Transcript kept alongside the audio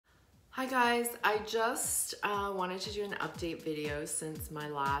Hi guys, I just wanted to do an update video since my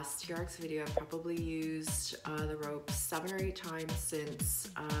last TRX video. I've probably used the rope 7 or 8 times since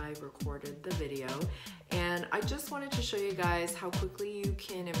I recorded the video, and I just wanted to show you guys how quickly you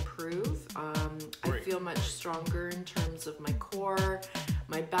can improve. I feel much stronger in terms of my core,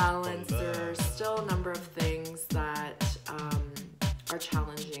 my balance. There are still a number of things that are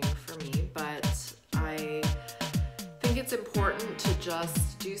challenging for me, but I think it's important to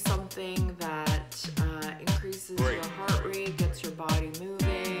just do something that increases your heart rate, gets your body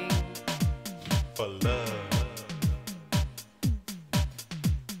moving. For love.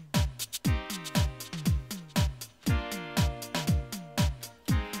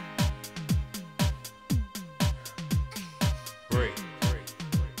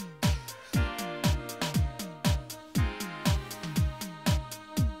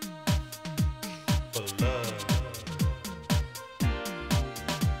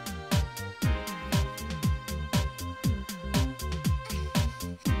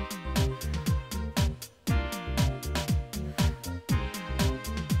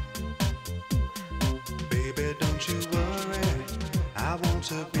 Don't you worry, I want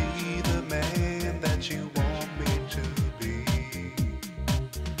to be the man that you want me to be.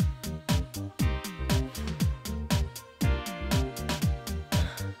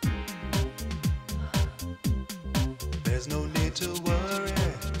 There's no need to worry,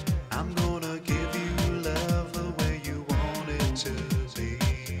 I'm gonna give you love the way you want it to be.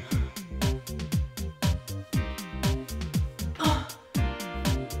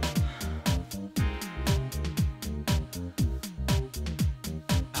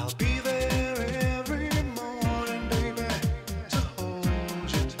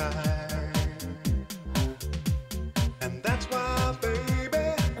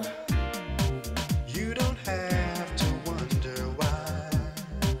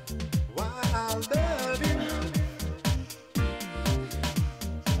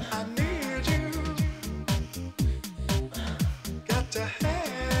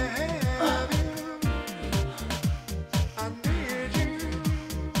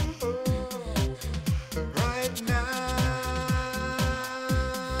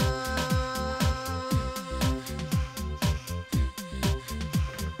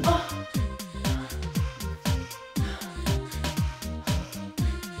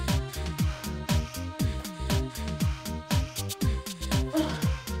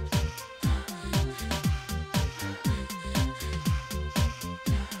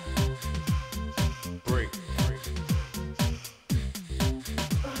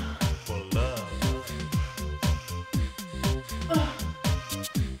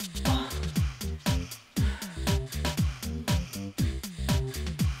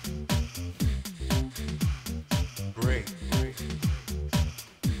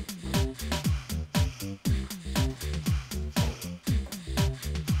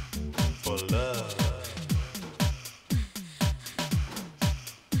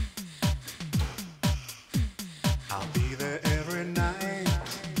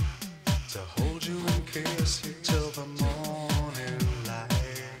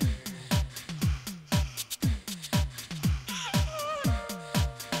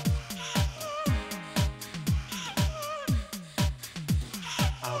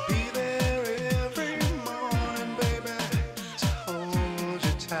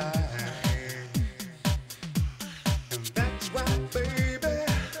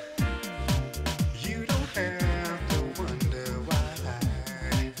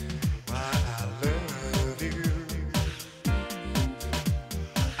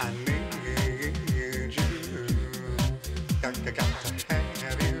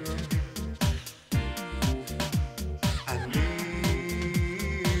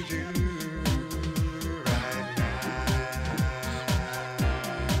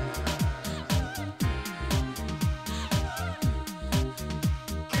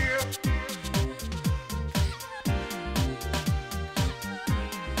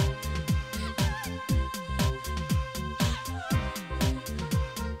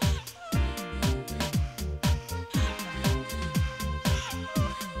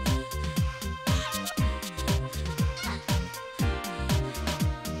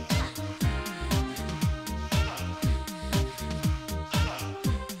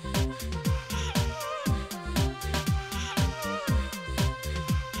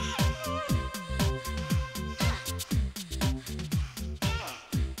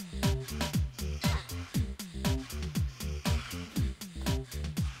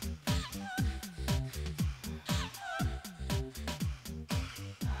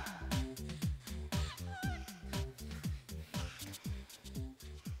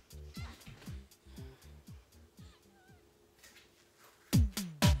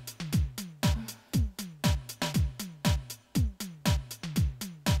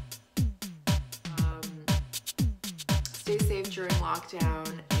 stay safe during lockdown,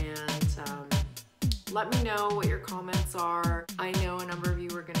 and let me know what your comments are. I know a number of you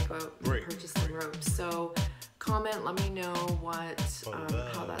are going to go out and purchase some ropes, so comment, let me know what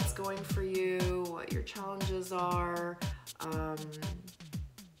how that's going for you, what your challenges are,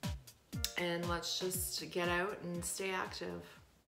 and let's just get out and stay active.